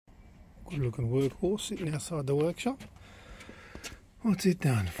Good looking workhorse sitting outside the workshop. What's it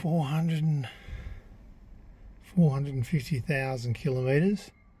done? 450,000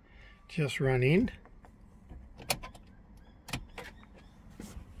 kilometres. Just run in.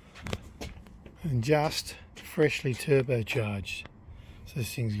 And just freshly turbocharged. So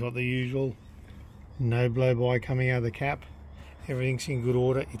this thing's got the usual no blow-by coming out of the cap. Everything's in good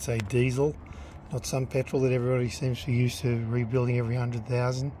order. It's a diesel, not some petrol that everybody seems to be used to rebuilding every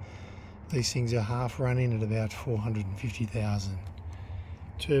 100,000. These things are half running at about 450,000.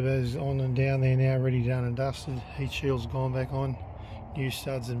 Turbo's on and down there now, ready, done and dusted. Heat shield's gone back on. New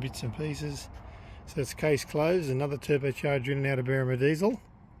studs and bits and pieces. So it's case closed. Another turbocharger in and out of Berrima Diesel.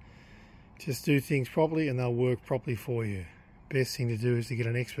 Just do things properly and they'll work properly for you. Best thing to do is to get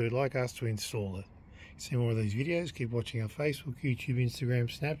an expert like us to install it. See more of these videos, keep watching our Facebook, YouTube, Instagram,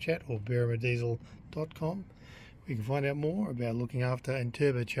 Snapchat or BerrimaDiesel.com. We can find out more about looking after and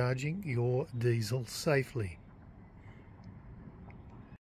turbocharging your diesel safely.